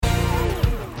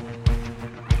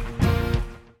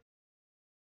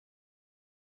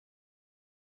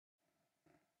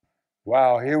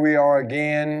Wow, here we are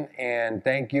again, and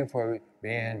thank you for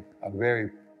being a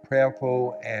very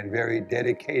prayerful and very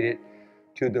dedicated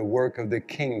to the work of the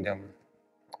kingdom.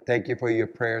 Thank you for your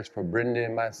prayers for Brenda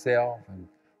and myself and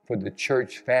for the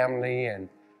church family, and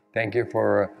thank you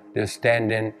for just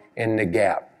standing in the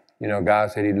gap. You know,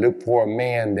 God said He looked for a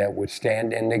man that would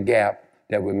stand in the gap,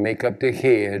 that would make up the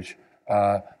hedge,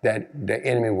 that the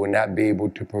enemy would not be able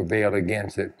to prevail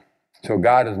against it. So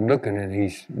God is looking, and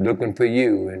He's looking for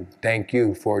you. And thank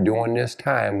you for doing this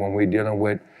time when we're dealing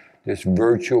with this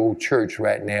virtual church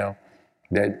right now,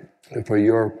 that for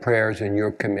your prayers and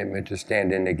your commitment to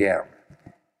stand in the gap.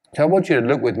 So I want you to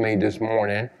look with me this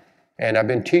morning, and I've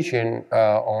been teaching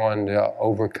on the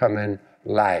overcoming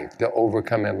life,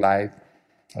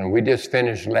 and we just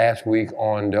finished last week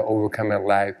on the overcoming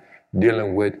life,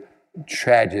 dealing with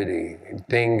tragedy,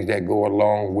 things that go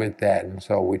along with that. And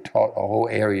so we taught a whole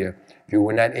area. If you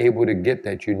were not able to get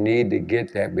that, you need to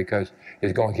get that because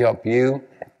it's going to help you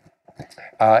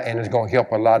and it's going to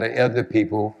help a lot of other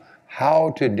people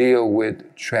how to deal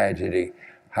with tragedy.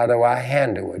 How do I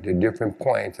handle it? The different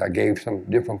points. I gave some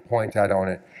different points out on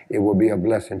it. It will be a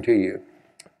blessing to you.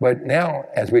 But now,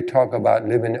 as we talk about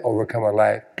living the overcomer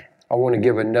life, I want to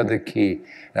give another key.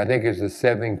 And I think it's the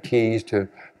 7 keys to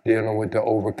dealing with the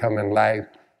overcoming life.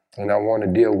 And I want to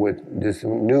deal with this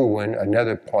new one,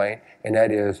 another point, and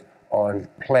that is on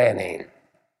planning.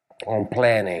 On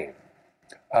planning.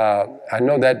 I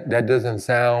know that doesn't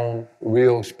sound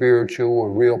real spiritual or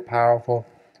real powerful,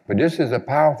 but this is a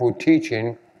powerful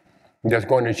teaching that's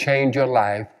going to change your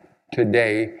life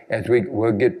today. As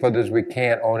we'll get further as we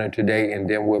can on it today, and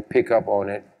then we'll pick up on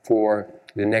it for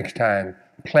the next time.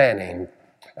 Planning.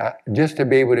 Just to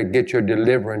be able to get your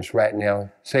deliverance right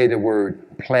now, say the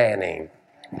word planning.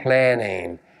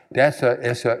 Planning.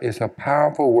 It's a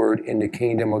powerful word in the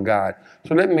kingdom of God.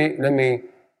 So let me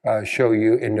show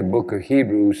you in the book of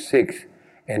Hebrews 6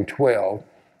 and 12.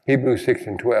 Hebrews 6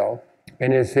 and 12.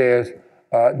 And it says,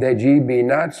 that ye be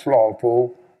not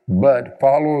slothful, but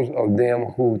followers of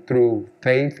them who through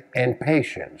faith and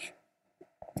patience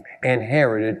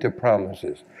inherited the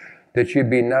promises. That ye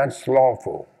be not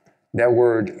slothful. That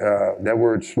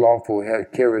word slothful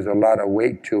carries a lot of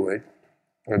weight to it.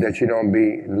 Or that you don't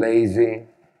be lazy,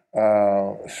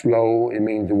 slow. It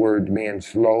means the word being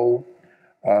slow,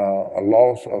 a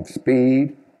loss of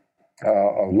speed,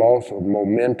 a loss of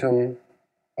momentum,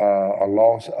 a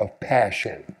loss of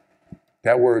passion.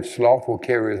 That word slothful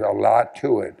carries a lot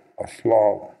to it.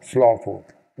 Slothful,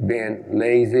 being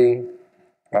lazy,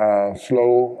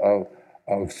 slow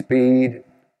of speed,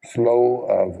 slow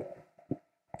of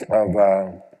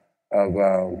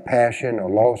passion, a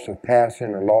loss of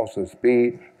passion, a loss of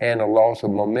speed, and a loss of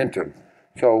momentum.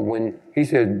 So when he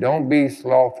says, don't be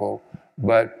slothful,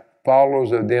 but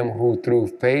followers of them who through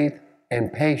faith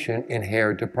and patience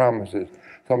inherit the promises.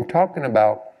 So I'm talking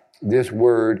about this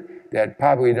word that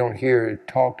probably don't hear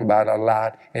talked about a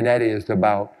lot, and that is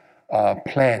about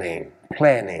planning.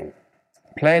 Planning.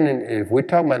 If we're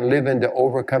talking about living the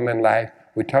overcoming life,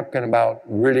 we're talking about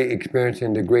really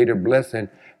experiencing the greater blessing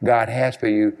God has for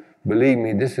you. Believe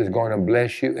me, this is going to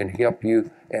bless you and help you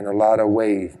in a lot of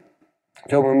ways.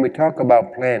 So when we talk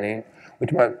about planning, we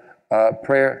talk about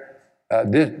prayer.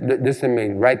 Listen to me,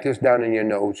 write this down in your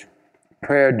notes.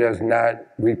 Prayer does not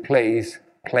replace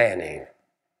planning.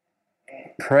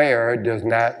 Prayer does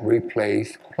not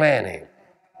replace planning.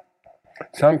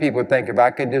 Some people think if I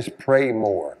could just pray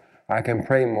more, I can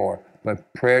pray more.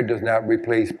 But prayer does not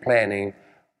replace planning.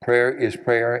 Prayer is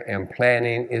prayer and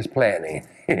planning is planning.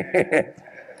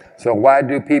 So why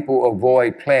do people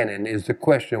avoid planning is the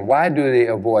question. Why do they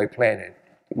avoid planning?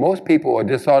 Most people are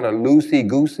just sort of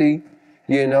loosey-goosey,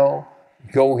 you know.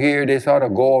 Go here, they sort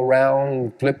of go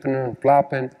around flipping and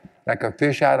flopping like a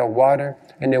fish out of water.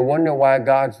 And they wonder why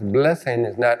God's blessing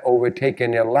is not overtaking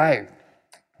their life.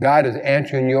 God is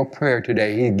answering your prayer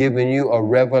today. He's giving you a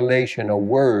revelation, a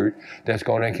word that's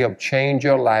going to help change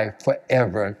your life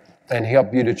forever and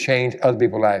help you to change other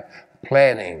people's life.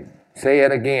 Planning. Say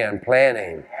it again,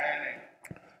 planning.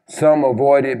 Some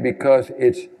avoid it because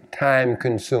it's time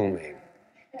consuming.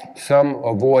 Some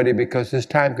avoid it because it's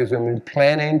time consuming.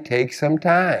 Planning takes some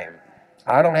time.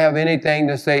 I don't have anything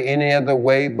to say any other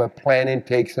way, but planning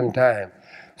takes some time.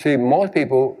 See, most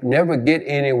people never get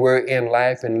anywhere in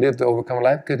life and live to overcome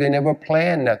life because they never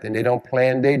plan nothing. They don't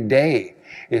plan their day.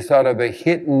 It's sort of a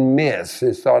hit and miss.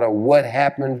 It's sort of what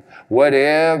happens,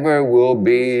 whatever will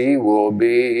be, will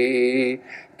be.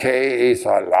 Que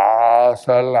sala,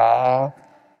 sala.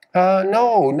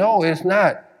 No, it's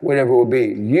not whatever it will be.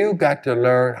 You got to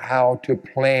learn how to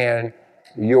plan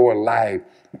your life,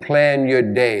 plan your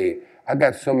day. I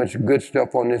got so much good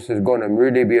stuff on this. It's going to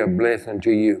really be a blessing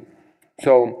to you.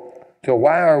 So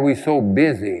why are we so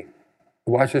busy?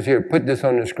 Watch this here. Put this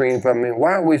on the screen for me.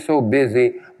 Why are we so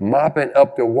busy mopping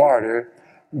up the water?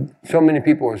 So many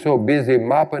people are so busy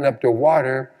mopping up the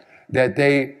water that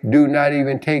they do not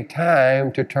even take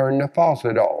time to turn the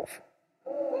faucet off.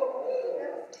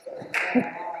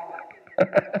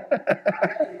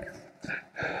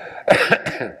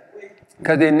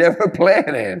 Because they never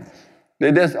plan it.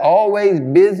 They're just always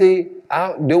busy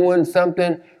out doing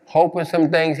something, hoping some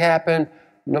things happen.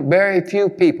 Very few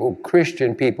people,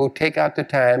 Christian people, take out the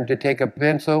time to take a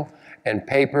pencil and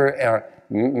paper or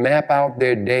map out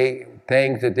their day,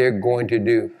 things that they're going to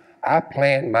do. I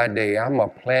plan my day. I'm a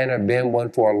planner, been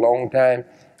one for a long time.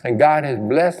 And God has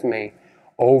blessed me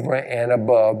over and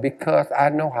above because I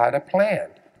know how to plan.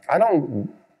 I don't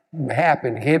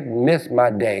miss my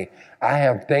day. I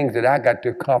have things that I got to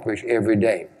accomplish every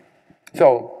day.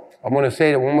 So I'm going to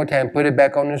say that one more time, put it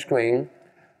back on the screen.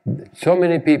 So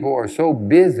many people are so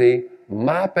busy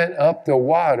mopping up the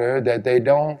water that they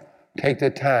don't take the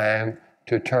time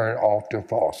to turn off the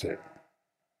faucet.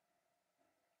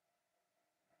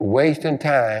 Wasting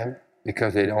time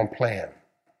because they don't plan.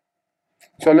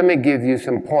 So let me give you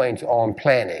some points on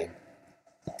planning.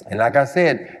 And like I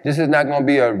said, this is not going to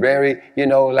be a very,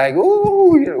 like,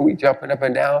 we jumping up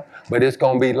and down, but it's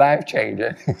going to be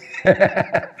life-changing.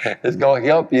 It's going to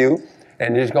help you.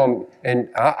 And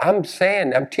I'm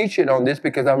teaching on this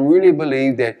because I really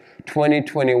believe that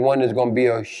 2021 is going to be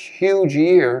a huge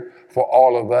year for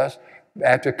all of us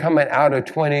after coming out of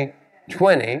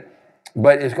 2020.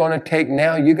 But it's going to take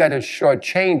now, you got to start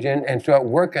changing and start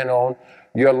working on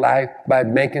your life by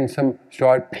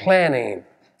start planning.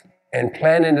 And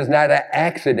planning is not an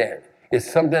accident. It's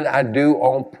something I do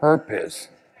on purpose.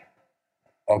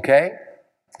 Okay?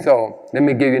 So let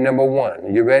me give you number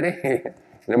one. You ready?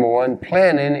 Number one,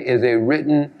 planning is a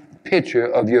written picture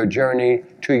of your journey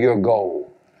to your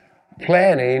goal.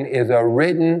 Planning is a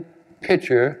written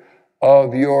picture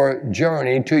of your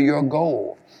journey to your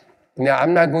goal. Now,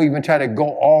 I'm not going to even try to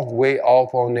go way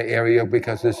off on the area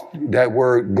because it's that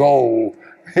word goal.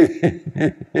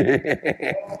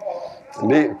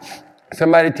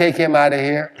 Somebody take him out of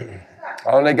here.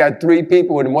 I only got 3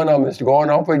 people and one of them is going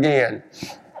off again.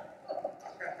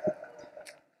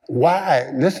 Why?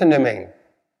 Listen to me.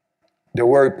 The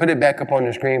word, put it back up on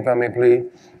the screen for me, please.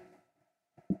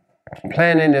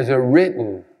 Planning is a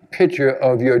written picture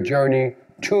of your journey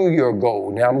to your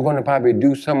goal. Now, I'm going to probably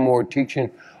do some more teaching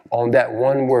on that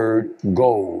one word,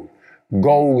 goal.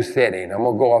 Goal setting. I'm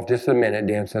going to go off just a minute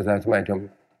then since that's my term.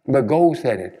 But goal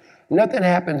setting. Nothing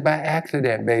happens by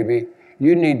accident, baby.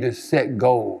 You need to set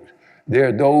goals. There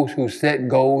are those who set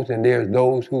goals and there's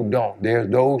those who don't. There's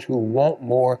those who want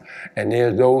more and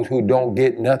there's those who don't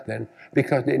get nothing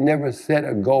because they never set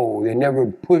a goal. They never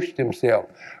pushed themselves.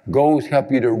 Goals help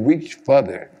you to reach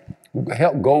further.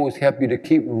 Goals help you to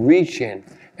keep reaching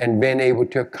and being able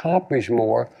to accomplish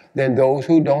more than those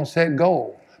who don't set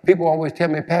goals. People always tell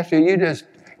me, Pastor,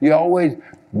 you always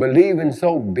believing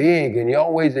so big and you're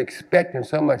always expecting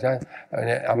so much.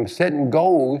 I'm setting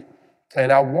goals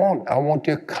and I want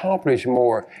to accomplish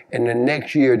more in the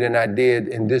next year than I did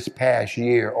in this past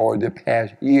year or the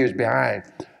past years behind.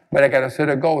 But I got to set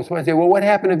a goal. Somebody say, well, what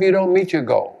happened if you don't meet your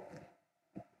goal?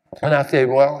 And I said,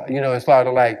 well, it's sort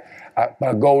of like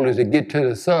my goal is to get to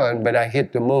the sun, but I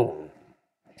hit the moon.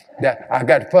 That I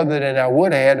got further than I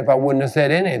would have had if I wouldn't have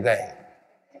said anything.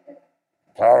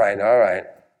 All right.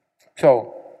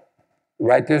 So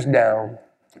write this down.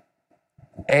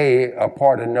 A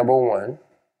part of number 1,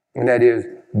 and that is,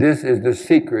 this is the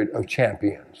secret of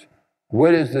champions.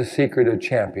 What is the secret of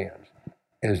champions?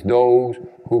 It's those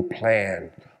who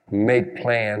plan, make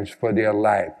plans for their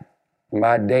life.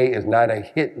 My day is not a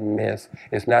hit and miss.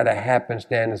 It's not a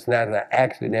happenstance. It's not an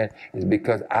accident. It's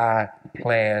because I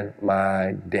plan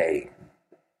my day.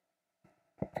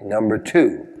 Number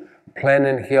 2,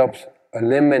 planning helps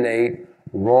eliminate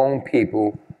wrong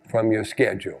people from your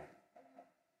schedule.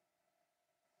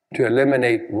 To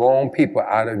eliminate wrong people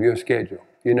out of your schedule.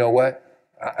 You know what?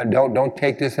 Don't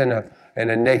take this in a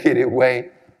negative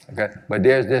way. Okay? But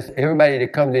there's this, everybody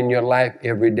that comes in your life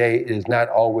every day is not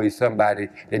always somebody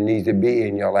that needs to be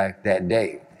in your life that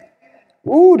day.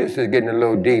 Ooh, this is getting a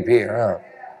little deep here, huh?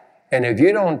 And if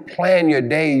you don't plan your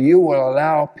day, you will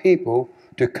allow people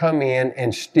to come in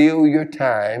and steal your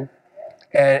time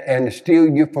and steal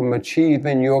you from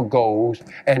achieving your goals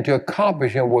and to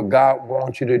accomplishing what God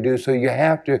wants you to do. So you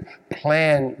have to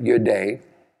plan your day.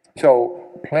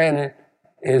 So planning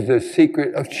is the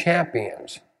secret of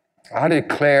champions. I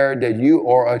declare that you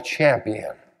are a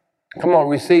champion. Come on,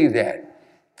 receive that.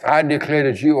 I declare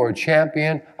that you are a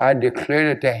champion. I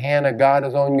declare that the hand of God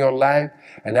is on your life.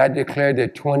 And I declare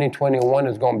that 2021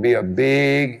 is going to be a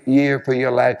big year for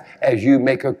your life as you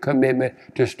make a commitment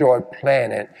to start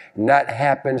planning. Not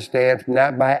happenstance,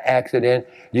 not by accident.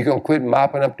 You're going to quit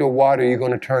mopping up the water. You're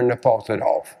going to turn the faucet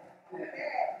off.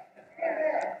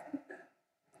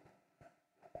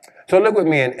 So look with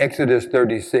me in Exodus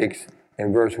 36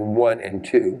 and verse 1 and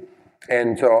 2.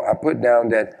 And so I put down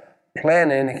that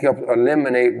planning helps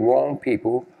eliminate wrong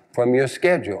people from your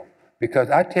schedule. Because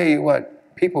I tell you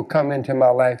what, people come into my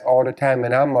life all the time,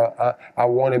 and I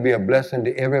want to be a blessing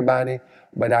to everybody,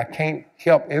 but I can't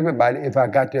help everybody if I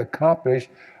got to accomplish.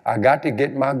 I got to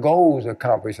get my goals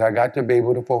accomplished. I got to be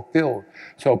able to fulfill.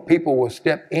 So people will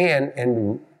step in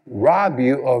and rob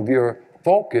you of your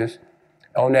focus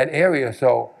on that area.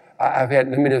 So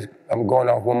I'm going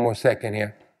off one more second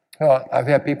here. I've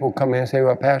had people come in and say,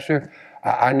 well, Pastor,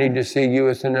 I need to see you.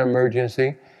 It's an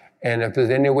emergency. And if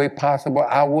there's any way possible,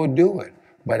 I will do it.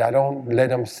 But I don't let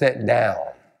them sit down.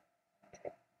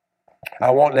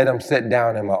 I won't let them sit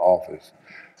down in my office.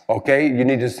 Okay, you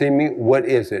need to see me. What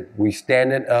is it? We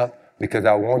standing up because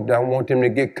I don't want them to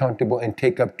get comfortable and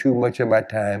take up too much of my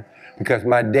time, because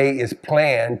my day is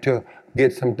planned to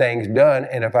get some things done.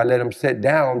 And if I let them sit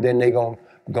down, then they're going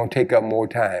to take up more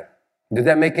time. Does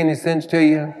that make any sense to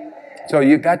you? So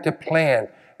you got to plan.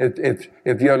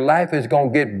 If your life is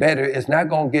going to get better, it's not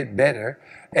going to get better,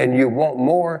 and you want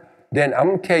more, then I'm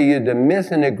going to tell you the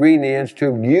missing ingredients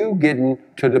to you getting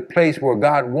to the place where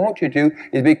God wants you to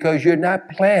is because you're not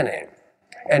planning.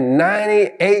 And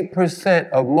 98%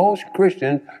 of most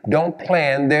Christians don't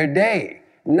plan their day.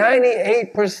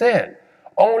 98%.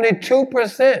 Only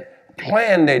 2%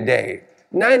 plan their day.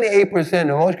 98%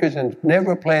 of most Christians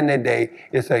never plan their day.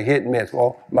 It's a hit and miss.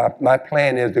 Well, my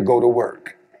plan is to go to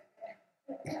work.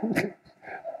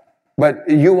 But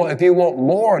if you want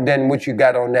more than what you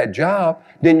got on that job,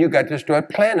 then you got to start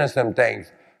planning some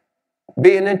things.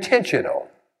 Being intentional.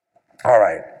 All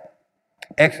right.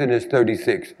 Exodus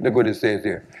 36. Look what it says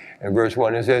here. In verse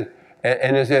 1, it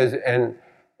says, and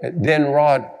then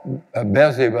wrought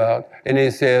Beelzebub, and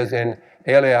it says, and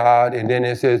Eliad, and then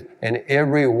it says, and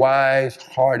every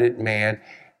wise-hearted man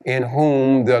in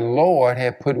whom the Lord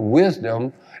had put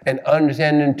wisdom and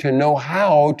understanding to know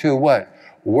how to what?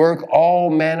 Work all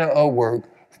manner of work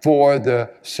for the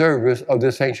service of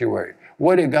the sanctuary.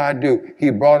 What did God do?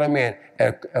 He brought them in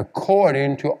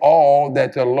according to all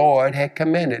that the Lord had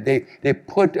commanded. They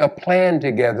put a plan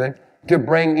together to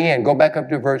bring in. Go back up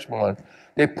to verse 1.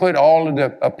 They put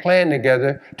a plan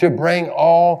together to bring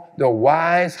all the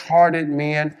wise-hearted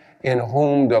men in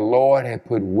whom the Lord had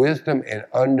put wisdom and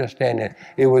understanding.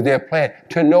 It was their plan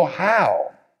to know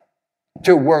how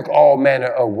to work all manner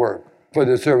of work for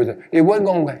the service.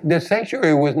 The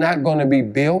sanctuary was not going to be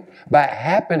built by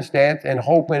happenstance and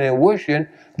hoping and wishing.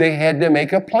 They had to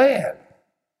make a plan.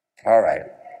 All right.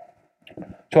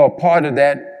 So a part of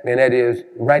that, and that is,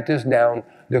 write this down,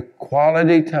 the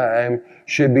quality time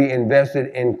should be invested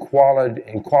in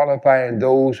qualifying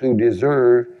those who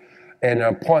deserve an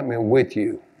appointment with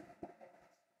you.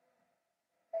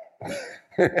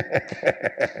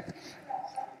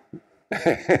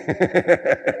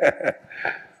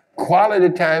 Quality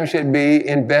time should be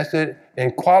invested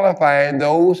in qualifying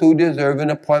those who deserve an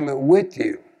appointment with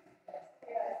you.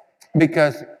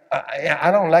 Because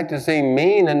I don't like to say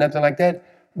mean and nothing like that,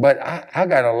 but I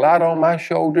got a lot on my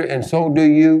shoulder, and so do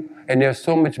you. And there's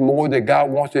so much more that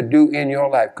God wants to do in your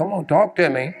life. Come on, talk to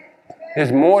me.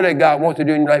 There's more that God wants to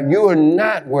do in your life. You are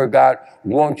not where God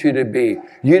wants you to be.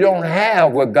 You don't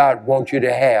have what God wants you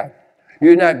to have.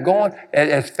 You're not going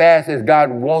as fast as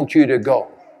God wants you to go.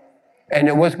 And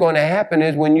then what's going to happen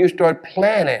is when you start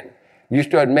planning, you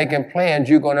start making plans,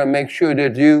 you're going to make sure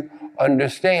that you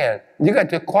understand. You got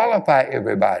to qualify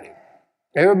everybody.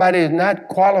 Everybody is not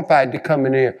qualified to come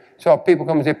in here. So people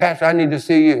come and say, Pastor, I need to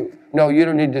see you. No, you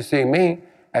don't need to see me.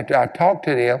 After I talk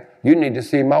to them, you need to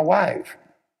see my wife.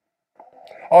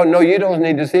 Oh, no, you don't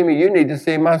need to see me. You need to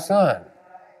see my son.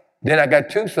 Then I got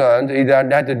two sons. Either I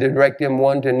have to direct them,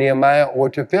 one to Nehemiah or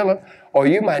to Philip, or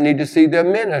you might need to see the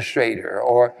administrator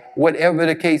or whatever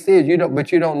the case is.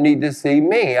 But you don't need to see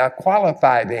me. I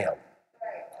qualify them.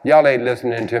 Y'all ain't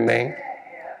listening to me.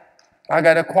 I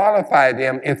got to qualify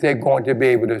them if they're going to be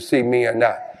able to see me or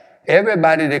not.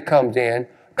 Everybody that comes in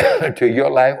to your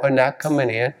life are not coming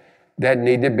in that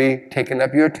need to be taking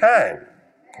up your time.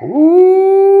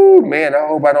 Ooh, man, I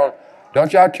hope I don't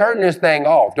y'all turn this thing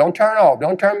off. Don't turn off.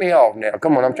 Don't turn me off now.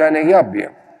 Come on, I'm trying to help you.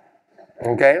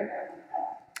 Okay?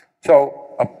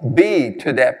 So a B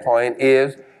to that point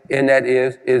is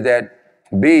that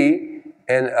B,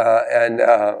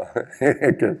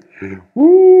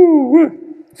 Woo.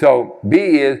 So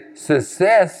B is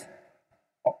successful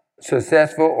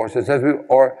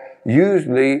or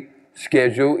usually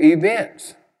scheduled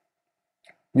events.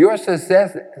 Your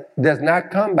success does not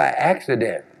come by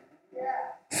accident.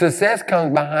 Success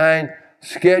comes behind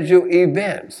scheduled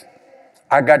events.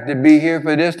 I got to be here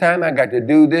for this time. I got to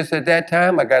do this at that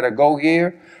time. I got to go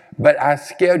here. But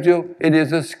it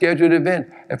is a scheduled event.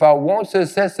 If I want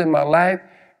success in my life,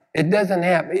 it doesn't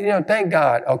happen. Thank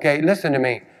God. Okay, listen to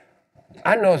me.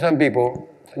 I know some people,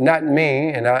 not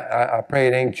me, and I pray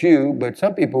it ain't you, but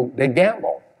some people, they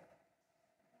gamble.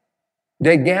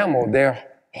 They gamble. They're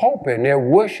hoping, they're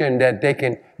wishing that they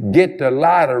can get the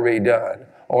lottery done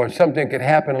or something could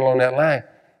happen along that line.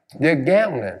 They're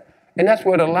gambling. And that's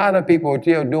what a lot of people are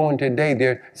still doing today.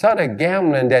 They're sort of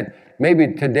gambling that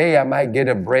maybe today I might get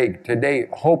a break. Today,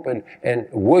 hoping and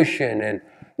wishing and,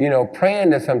 praying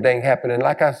that something happen. And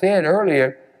like I said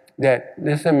earlier, that,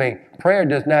 listen to me, prayer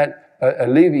does not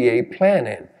alleviate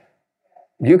planning.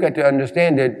 You got to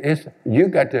understand that you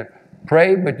got to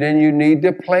pray, but then you need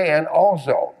to plan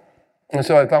also. And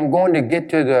so if I'm going to get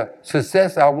to the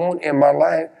success I want in my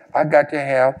life, I got to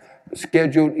have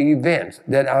scheduled events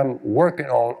that I'm working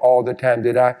on all the time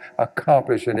that I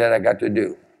accomplish and that I got to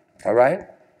do. All right?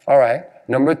 All right.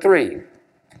 Number 3.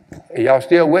 Are y'all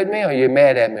still with me or are you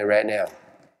mad at me right now?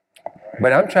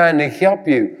 But I'm trying to help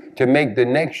you to make the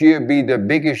next year be the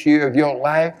biggest year of your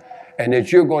life and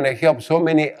that you're going to help so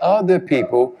many other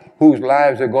people whose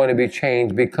lives are going to be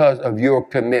changed because of your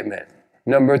commitment.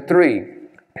 Number 3,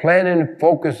 planning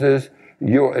focuses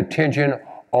your attention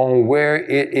on where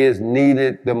it is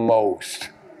needed the most.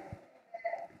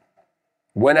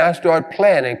 When I start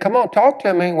planning, come on, talk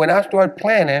to me. When I start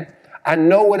planning, I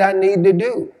know what I need to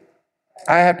do.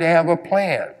 I have to have a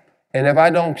plan. And if I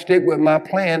don't stick with my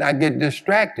plan, I get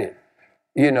distracted.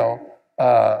 There's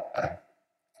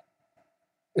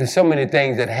so many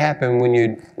things that happen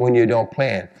when you don't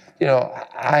plan.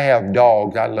 I have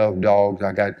dogs. I love dogs.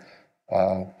 I got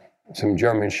some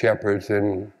German Shepherds,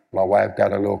 and my wife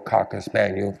got a little Cocker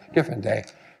Spaniel, different thing.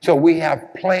 So we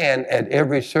have planned at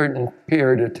every certain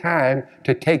period of time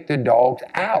to take the dogs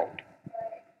out.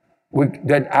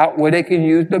 Out where they can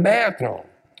use the bathroom.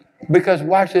 Because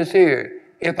watch this here.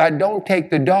 If I don't take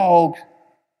the dogs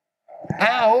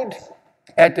out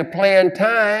at the planned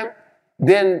time,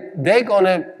 then they're going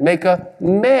to make a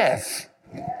mess.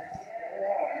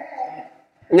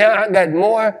 Now I got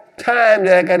more time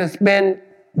that I got to spend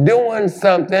doing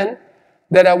something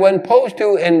that I wasn't supposed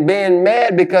to and being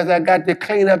mad because I got to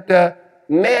clean up the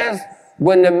mess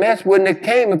when the mess wouldn't have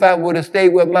came if I would have stayed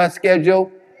with my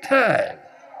scheduled time.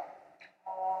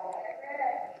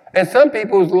 And some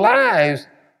people's lives,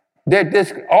 they're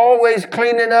just always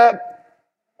cleaning up.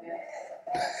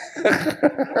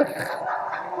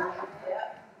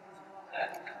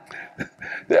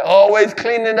 They're always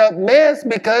cleaning up mess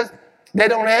because they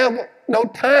don't have no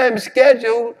time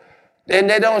scheduled and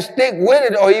they don't stick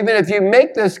with it. Or even if you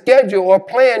make the schedule or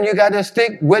plan, you got to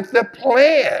stick with the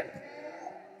plan.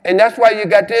 And that's why you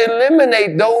got to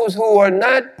eliminate those who are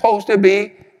not supposed to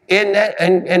be in that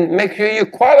and make sure you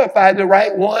qualify the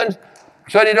right ones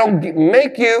so they don't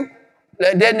make you.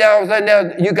 Then now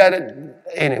you got to,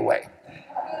 anyway.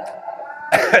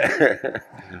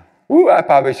 Ooh, I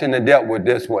probably shouldn't have dealt with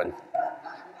this one.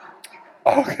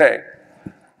 Okay.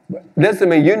 Listen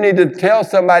to me, you need to tell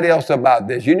somebody else about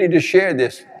this. You need to share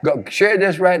this. Go share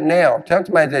this right now. Tell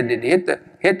somebody that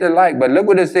hit the like, but look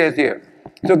what it says here.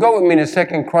 So go with me to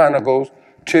 2 Chronicles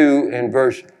 2 and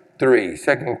verse 3.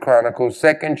 2 Chronicles,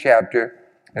 2nd chapter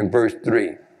and verse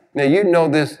 3. Now you know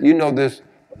this.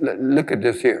 Look at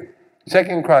this here.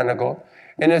 2 Chronicles,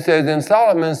 and it says, and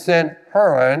Solomon sent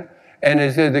Huram, and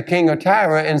it says the king of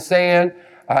Tyre, and saying,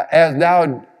 as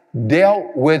thou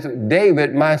dealt with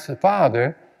David, my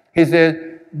father, he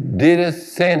said,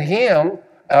 didst send him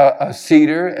a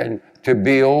cedar and to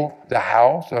build the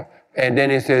house, and then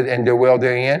he says, and dwell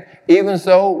therein. Even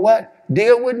so, what?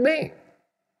 Deal with me.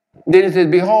 Then he says,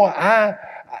 behold,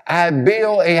 I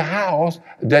build a house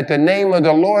that the name of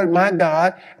the Lord my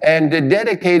God and to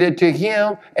dedicate it to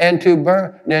him and to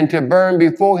burn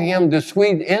before him the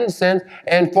sweet incense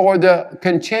and for the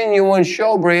continuing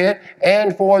showbread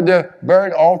and for the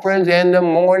burnt offerings in the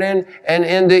morning and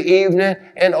in the evening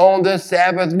and on the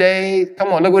Sabbath days. Come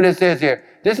on, look what it says here.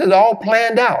 This is all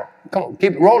planned out. Come on,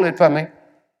 roll it for me.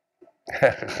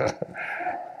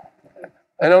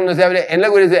 And on the Sabbath day, and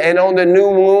look what it says, and on the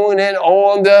new moon and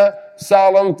on the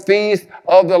solemn feast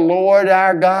of the Lord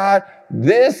our God.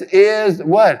 This is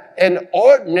what? An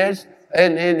ordinance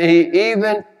and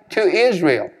even to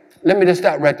Israel. Let me just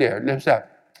stop right there. Let me stop.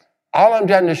 All I'm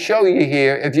trying to show you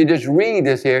here, if you just read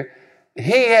this here,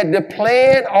 he had to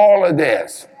plan all of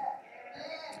this.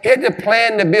 He had to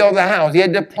plan to build the house. He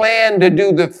had to plan to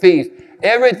do the feast.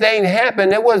 Everything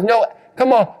happened. There was no,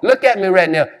 come on, look at me right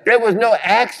now. There was no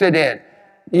accident.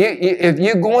 If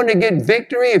you're going to get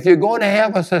victory, if you're going to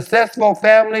have a successful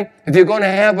family, if you're going to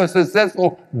have a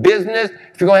successful business,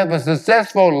 if you're going to have a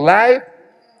successful life,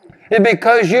 it's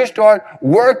because you start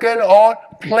working on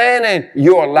planning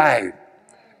your life.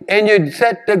 And you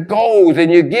set the goals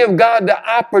and you give God the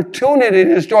opportunity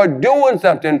to start doing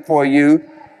something for you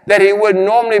that he wouldn't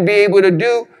normally be able to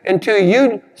do until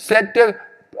you set the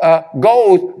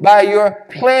goals by your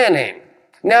planning.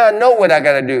 Now I know what I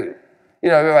got to do. You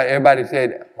know, everybody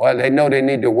said, well, they know they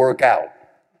need to work out.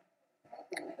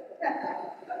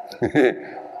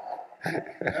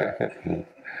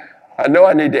 I know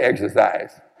I need to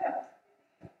exercise.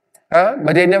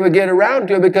 But they never get around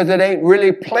to it because it ain't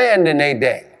really planned in their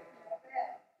day.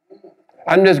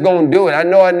 I'm just going to do it. I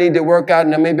know I need to work out,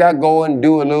 and then maybe I'll go and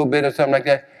do a little bit or something like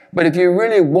that. But if you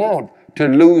really want to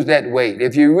lose that weight,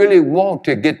 if you really want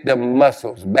to get the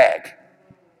muscles back,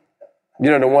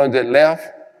 you know, the ones that left,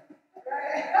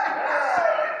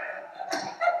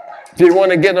 if you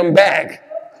want to get them back,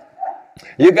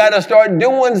 you got to start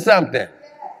doing something.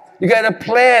 You got to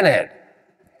plan it.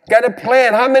 Got to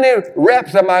plan. How many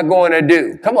reps am I going to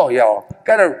do? Come on, y'all.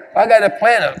 I got to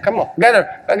plan it. Come on.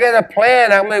 I got to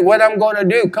plan what I'm going to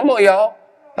do. Come on, y'all.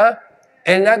 And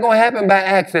it's not going to happen by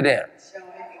accident.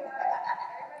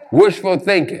 Wishful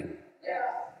thinking.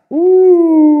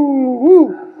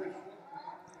 Woo.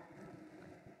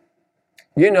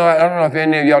 You know, I don't know if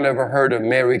any of y'all ever heard of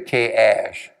Mary Kay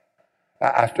Ash.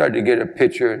 I started to get a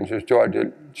picture and just started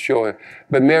to show it.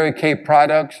 But Mary Kay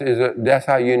Products, that's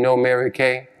how you know Mary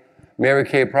Kay. Mary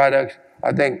Kay Products,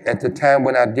 I think at the time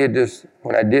when I did this,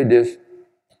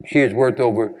 she is worth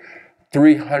over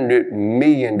 $300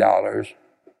 million.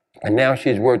 And now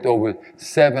she's worth over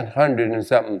 $700 and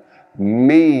something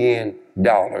million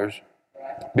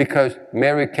because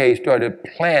Mary Kay started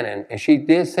planning. And she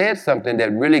said something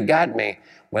that really got me.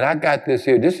 When I got this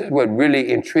here, this is what really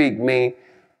intrigued me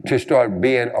to start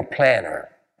being a planner.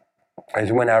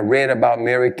 Is when I read about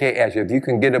Mary Kay Ash. If you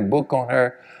can get a book on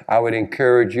her, I would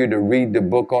encourage you to read the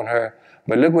book on her.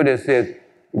 But look what it says.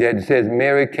 It says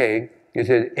Mary Kay. It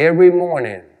says every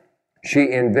morning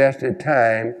she invested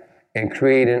time in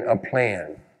creating a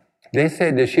plan. They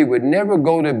said that she would never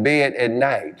go to bed at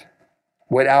night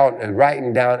without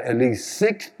writing down at least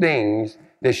 6 things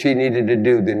that she needed to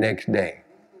do the next day.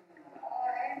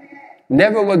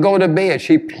 Never would go to bed.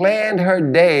 She planned her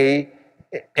day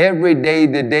every day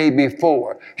the day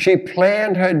before. She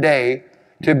planned her day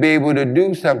to be able to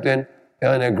do something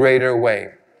in a greater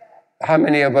way. How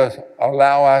many of us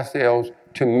allow ourselves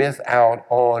to miss out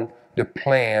on the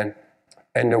plan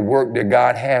and the work that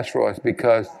God has for us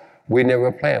because we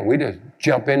never plan? We just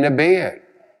jump into bed.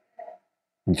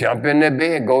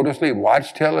 Go to sleep,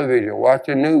 watch television, watch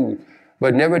the news,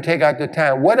 but never take out the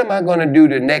time. What am I going to do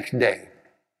the next day?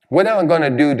 What am I going to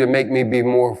do to make me be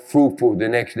more fruitful the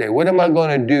next day? What am I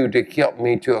going to do to help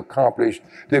me to accomplish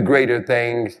the greater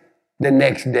things the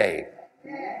next day?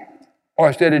 Or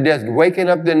instead of just waking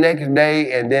up the next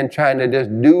day and then trying to just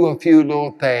do a few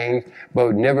little things,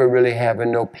 but never really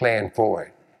having no plan for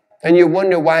it. And you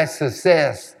wonder why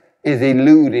success is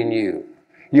eluding you.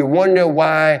 You wonder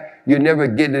why you're never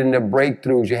getting the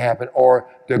breakthroughs you happen or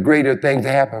the greater things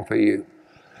that happen for you.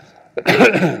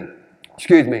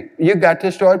 Excuse me. You got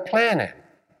to start planning.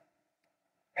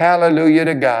 Hallelujah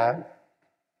to God.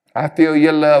 I feel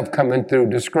your love coming through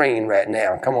the screen right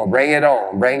now. Come on, bring it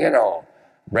on. Bring it on.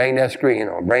 Bring that screen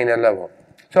on. Bring that love on.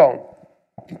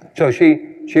 So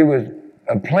she was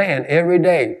a plan every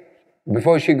day.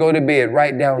 Before she go to bed,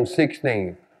 write down 6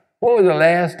 things. When was the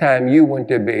last time you went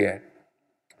to bed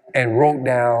and wrote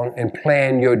down and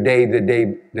planned your day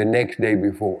the next day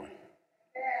before?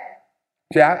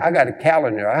 See, I got a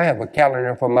calendar. I have a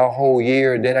calendar for my whole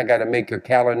year, and then I got to make a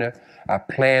calendar. I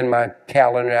plan my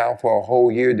calendar out for a whole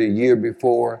year, the year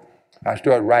before. I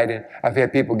start writing. I've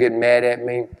had people get mad at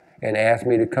me and ask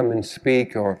me to come and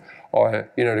speak or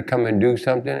to come and do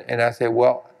something. And I said,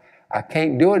 well, I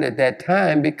can't do it at that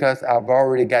time because I've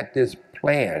already got this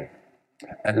plan.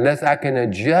 Unless I can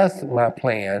adjust my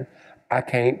plan, I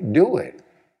can't do it.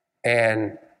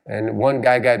 And one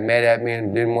guy got mad at me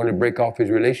and didn't want to break off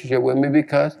his relationship with me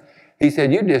because he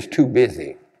said, you're just too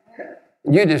busy.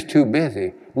 You're just too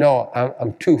busy. No,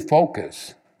 I'm too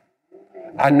focused.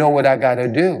 I know what I got to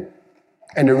do.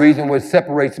 And the reason what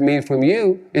separates me from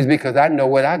you is because I know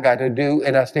what I got to do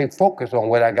and I stay focused on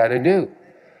what I got to do.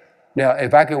 Now,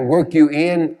 if I can work you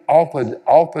in off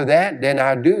of that, then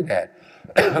I'll do that.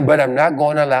 But I'm not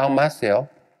going to allow myself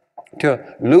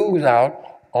to lose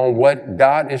out on what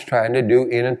God is trying to do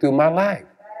in and through my life.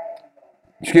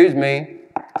 Excuse me.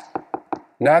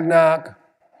 Knock, knock.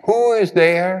 Who is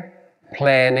there?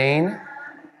 Planning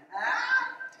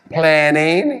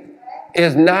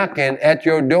is knocking at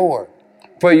your door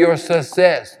for your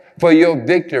success, for your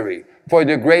victory, for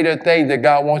the greater things that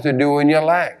God wants to do in your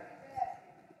life.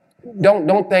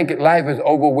 Don't think life is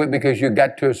over with because you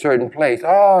got to a certain place.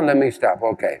 Oh, let me stop.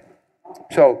 Okay.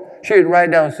 So she would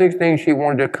write down 6 things she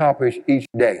wanted to accomplish each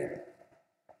day.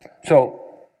 So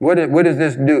what does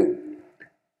this do?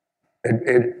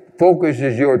 It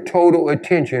focuses your total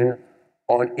attention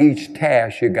on each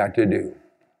task you got to do.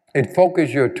 It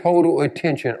focuses your total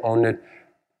attention on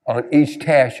each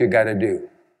task you got to do.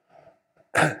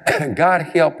 God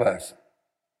help us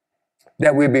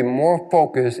that we be more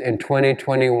focused in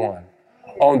 2021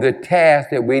 on the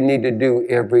tasks that we need to do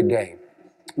every day.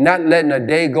 Not letting a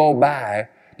day go by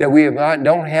that we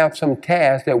don't have some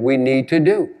tasks that we need to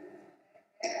do.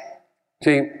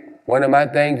 See, one of my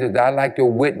things is I like to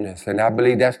witness, and I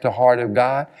believe that's the heart of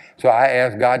God. So I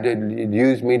ask God to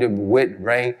use me to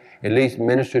bring at least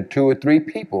minister 2 or 3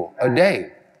 people a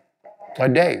day. So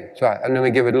let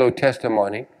me give it a little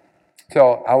testimony.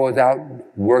 So I was out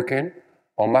working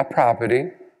on my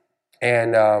property,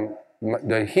 and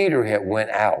the heater had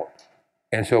went out.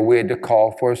 And so we had to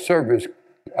call for service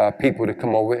people to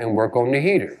come over and work on the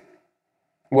heater.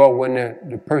 Well, when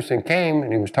the person came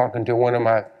and he was talking to one of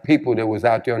my people that was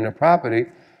out there on the property,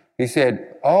 he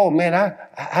said, "Oh man,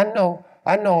 I know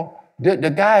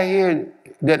the guy here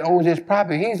that owns this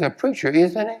property. He's a preacher,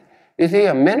 isn't he? Is he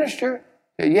a minister?"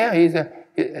 I said,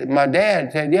 "Yeah, my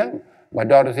dad said, yeah." My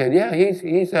daughter said, "Yeah,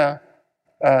 he's a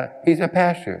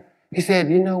pastor." He said,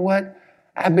 "You know what?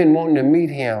 I've been wanting to meet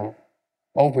him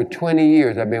over 20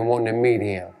 years. I've been wanting to meet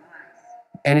him."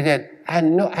 And he said,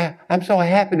 I'm so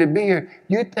happy to be here.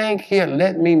 You think he'll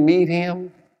let me meet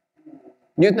him?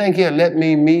 You think he'll let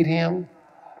me meet him?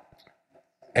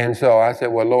 And so I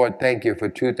said, "Well, Lord, thank you for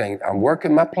 2 things. I'm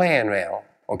working my plan now,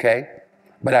 okay?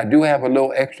 But I do have a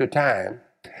little extra time."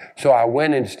 So I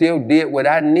went and still did what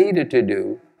I needed to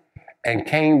do and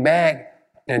came back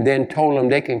and then told them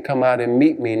they can come out and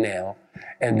meet me now.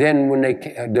 And then when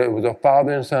there was a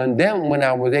father and son, then when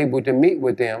I was able to meet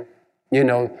with them,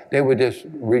 they were just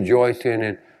rejoicing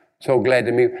and so glad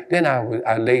to meet. Then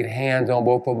I laid hands on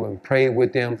both of them and prayed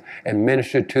with them and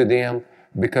ministered to them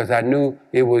because I knew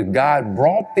it was God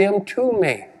brought them to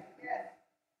me.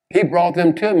 He brought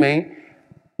them to me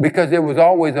because it was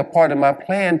always a part of my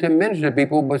plan to minister to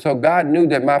people. But so God knew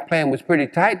that my plan was pretty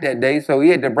tight that day, so he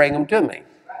had to bring them to me.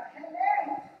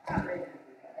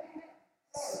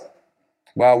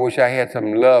 Well, I wish I had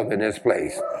some love in this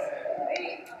place.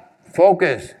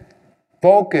 Focus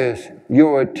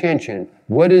your attention.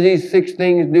 What do these 6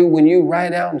 things do when you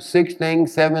write out 6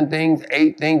 things, 7 things,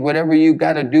 8 things, whatever you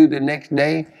got to do the next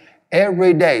day?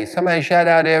 Every day. Somebody shout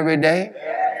out every day.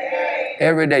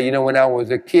 Every day. When I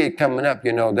was a kid coming up,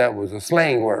 that was a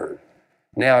slang word.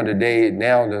 Now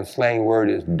the slang word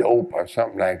is dope or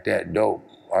something like that. Dope.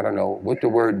 I don't know. What the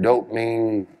word dope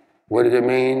mean? What does it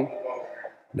mean?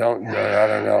 I don't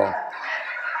know.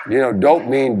 Dope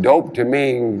mean dope to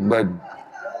me, but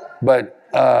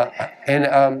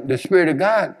the Spirit of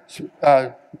God,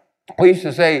 we used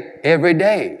to say every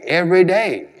day.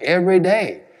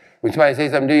 When somebody say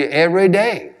something to you, every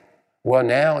day. Well,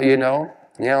 now,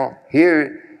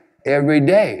 here, every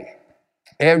day.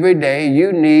 Every day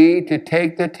you need to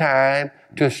take the time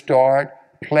to start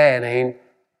planning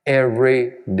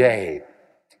every day.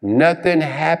 Nothing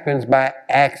happens by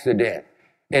accident.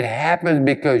 It happens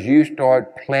because you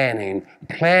start planning.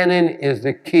 Planning is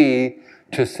the key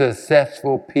to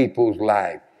successful people's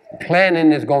life.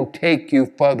 Planning is going to take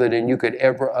you further than you could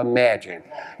ever imagine.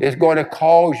 It's going to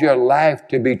cause your life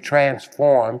to be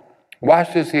transformed.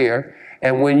 Watch this here.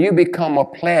 And when you become a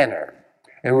planner,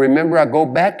 and remember, I go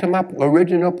back to my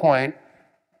original point,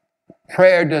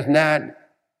 prayer does not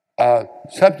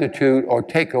substitute or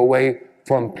take away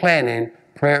from planning.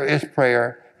 Prayer is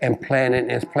prayer, and planning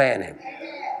is planning.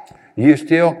 You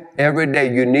still, every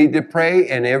day you need to pray,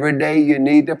 and every day you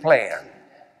need to plan.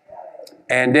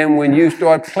 And then when you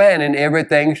start planning,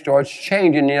 everything starts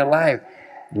changing in your life.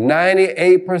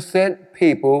 98%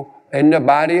 people in the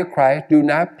body of Christ do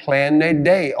not plan their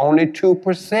day. Only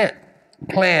 2%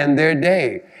 plan their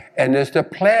day. And it's the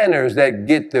planners that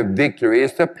get the victory.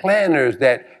 It's the planners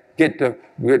that get the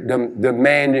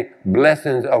demanding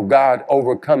blessings of God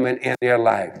overcoming in their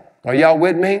life. Are y'all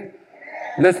with me?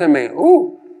 Listen to me.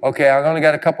 Ooh, Okay, I only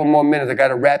got a couple more minutes. I got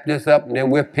to wrap this up, and then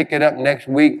we'll pick it up next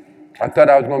week. I thought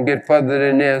I was going to get further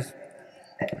than this.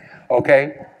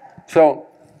 Okay, so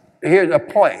here's a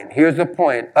point. Here's the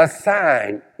point.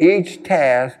 Assign each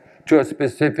task to a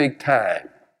specific time.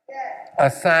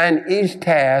 Assign each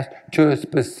task to a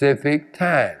specific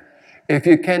time. If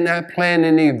you cannot plan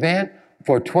an event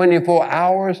for 24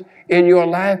 hours in your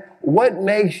life, what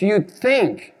makes you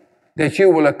think that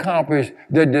you will accomplish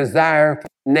the desire for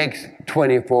the next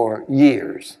 24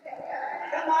 years?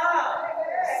 Come on.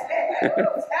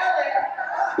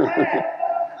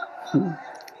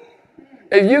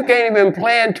 If you can't even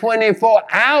plan 24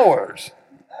 hours,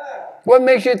 what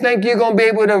makes you think you're going to be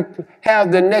able to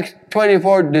have the next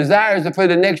 24 desires for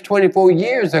the next 24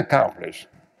 years accomplished?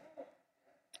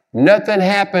 Nothing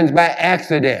happens by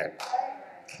accident.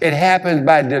 It happens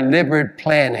by deliberate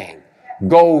planning,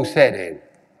 goal setting.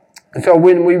 And so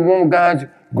when we want God's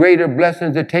greater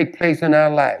blessings to take place in our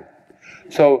life,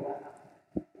 so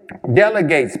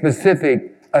delegate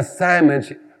specific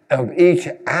assignments of each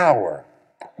hour.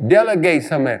 Delegate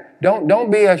something.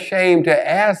 Don't be ashamed to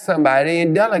ask somebody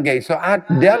and delegate. So I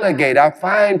delegate. I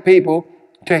find people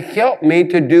to help me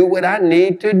to do what I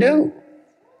need to do.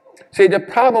 See, the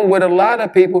problem with a lot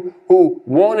of people who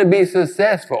want to be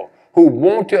successful, who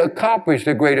want to accomplish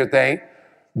the greater thing,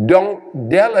 don't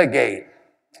delegate.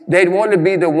 They want to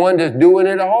be the one that's doing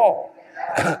it all.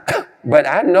 But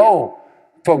I know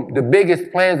from the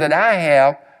biggest plans that I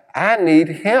have, I need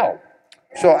help.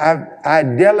 So I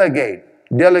delegate.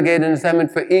 Delegate an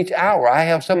assignment for each hour. I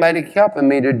have somebody helping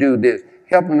me to do this,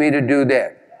 helping me to do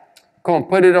that. Come on,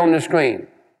 put it on the screen.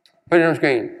 Put it on the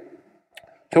screen.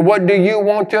 So what do you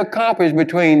want to accomplish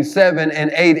between 7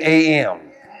 and 8 a.m.?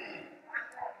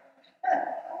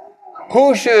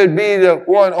 Who should be the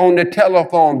one on the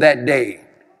telephone that day?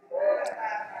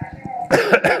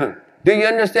 Do you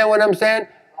understand what I'm saying?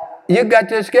 You got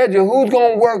to schedule. Who's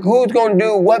going to work? Who's going to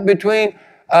do what between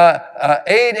 8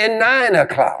 and 9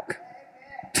 o'clock?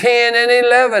 10 and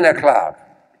 11 o'clock.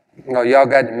 Oh, y'all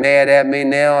got mad at me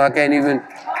now. I can't even,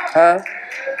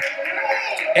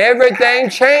 Everything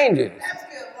changes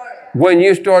when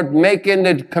you start making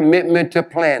the commitment to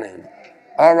planning.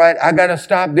 All right, I got to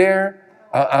stop there.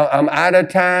 I'm out of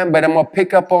time, but I'm going to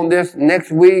pick up on this next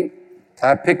week.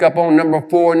 I pick up on number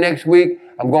 4 next week.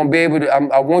 I'm going to be able to,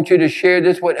 I want you to share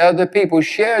this with other people.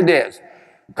 Share this.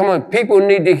 Come on, people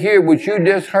need to hear what you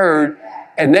just heard.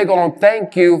 And they're going to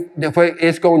thank you for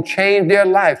it's going to change their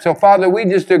life. So, Father, we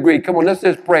just agree. Come on, let's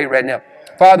just pray right now.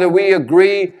 Father, we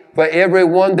agree for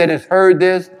everyone that has heard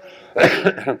this,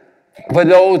 for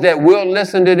those that will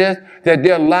listen to this, that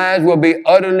their lives will be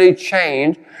utterly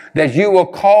changed, that you will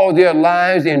call their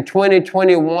lives in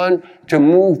 2021 to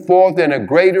move forth in a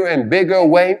greater and bigger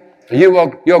way.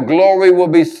 Your glory will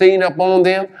be seen upon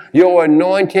them. Your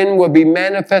anointing will be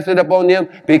manifested upon them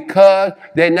because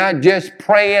they're not just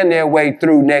praying their way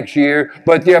through next year,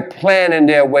 but they're planning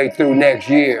their way through next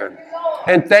year.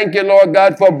 And thank you, Lord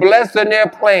God, for blessing their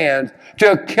plans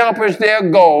to accomplish their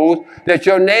goals, that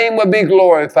your name will be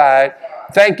glorified.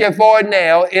 Thank you for it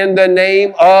now in the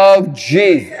name of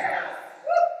Jesus.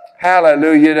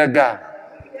 Hallelujah to God.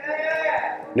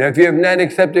 Now, if you have not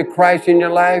accepted Christ in your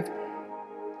life,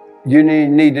 you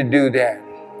need to do that.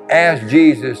 Ask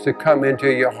Jesus to come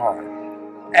into your heart.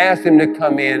 Ask him to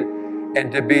come in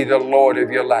and to be the Lord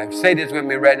of your life. Say this with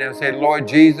me right now. Say, Lord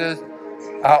Jesus,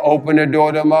 I open the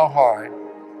door to my heart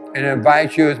and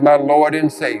invite you as my Lord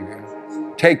and Savior.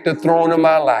 Take the throne of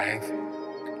my life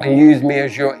and use me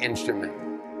as your instrument.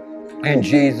 In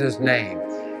Jesus' name.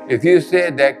 If you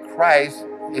said that, Christ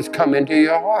is come into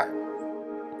your heart.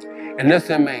 And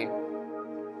listen to me.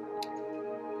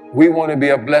 We want to be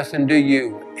a blessing to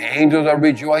you. Angels are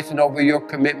rejoicing over your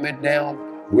commitment now.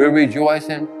 We're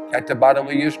rejoicing at the bottom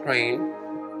of your screen.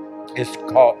 It's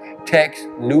called Text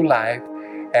New Life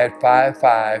at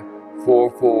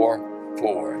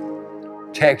 55444.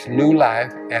 Text New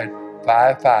Life at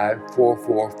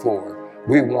 55444.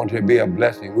 We want to be a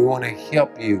blessing. We want to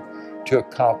help you to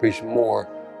accomplish more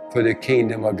for the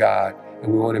kingdom of God.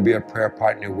 And we want to be a prayer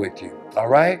partner with you. All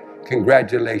right?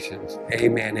 Congratulations.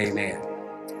 Amen, amen.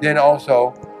 Then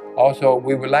also,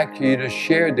 we would like you to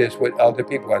share this with other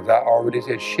people. As I already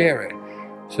said, share it.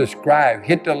 Subscribe.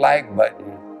 Hit the like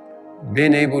button.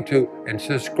 Being able to, and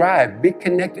subscribe. Be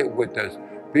connected with us.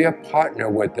 Be a partner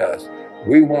with us.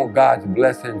 We want God's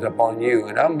blessings upon you.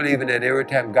 And I'm believing that every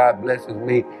time God blesses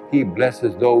me, he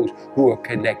blesses those who are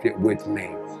connected with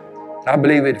me. I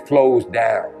believe it flows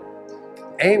down.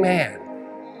 Amen.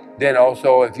 Then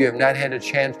also, if you have not had a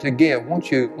chance to give, won't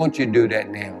you do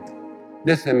that now?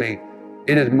 Listen to me.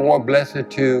 It is more blessed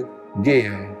to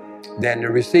give than to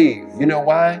receive. You know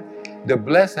why? The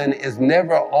blessing is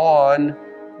never on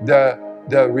the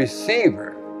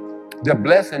receiver. The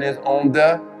blessing is on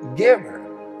the giver.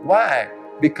 Why?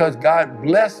 Because God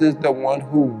blesses the one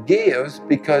who gives,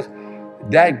 because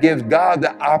that gives God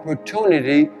the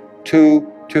opportunity to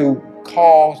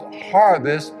cause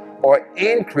harvest or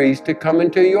increase to come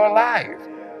into your life.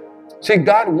 See,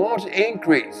 God wants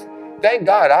increase. Thank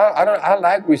God. I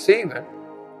like receiving.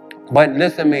 But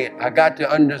listen to me, I got to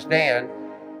understand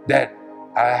that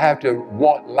I have to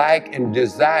want, like, and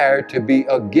desire to be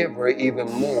a giver even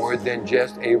more than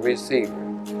just a receiver.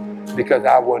 Because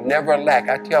I will never lack.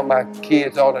 I tell my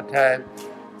kids all the time,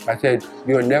 I said,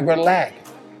 you'll never lack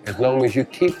as long as you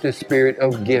keep the spirit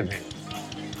of giving.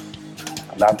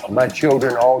 My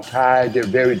children all tithe, they're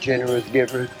very generous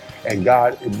givers, and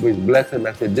God was blessing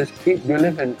them. I said, just keep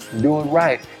living, doing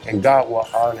right, and God will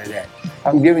honor that.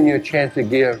 I'm giving you a chance to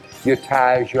give your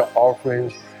tithes, your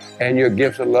offerings, and your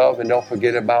gifts of love, and don't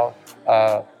forget about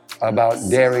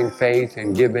daring faith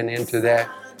and giving into that.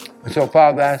 So,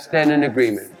 Father, I stand in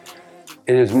agreement.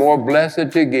 It is more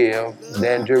blessed to give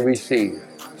than to receive.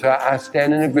 So I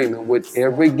stand in agreement with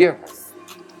every giver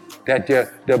that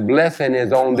the blessing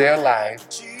is on their life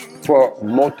for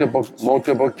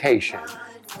multiplication,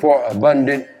 for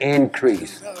abundant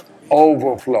increase,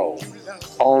 overflow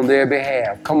on their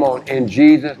behalf. Come on, in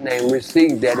Jesus' name,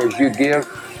 receive that as you give,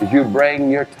 as you bring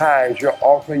your tithes, your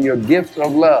offering, your gifts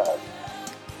of love.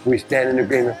 We stand in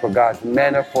agreement for God's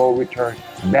manifold return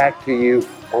back to you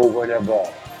over and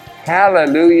above.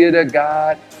 Hallelujah to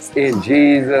God in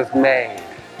Jesus' name.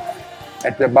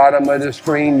 At the bottom of the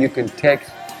screen, you can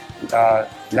text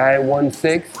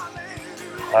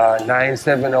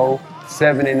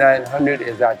 916-970-7900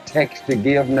 is our text to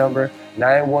give number.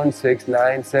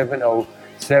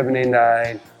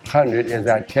 916-970-7900 is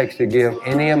our text to give.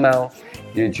 Any amount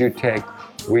that you text,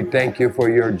 we thank you for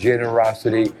your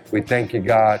generosity. We thank you,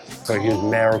 God, for his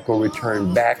miracle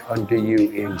return back unto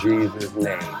you in Jesus'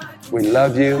 name. We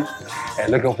love you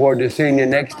and looking forward to seeing you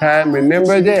next time.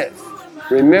 Remember this,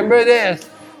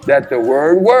 that the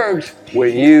word works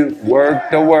when you work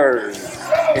the word.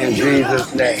 In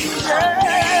Jesus' name.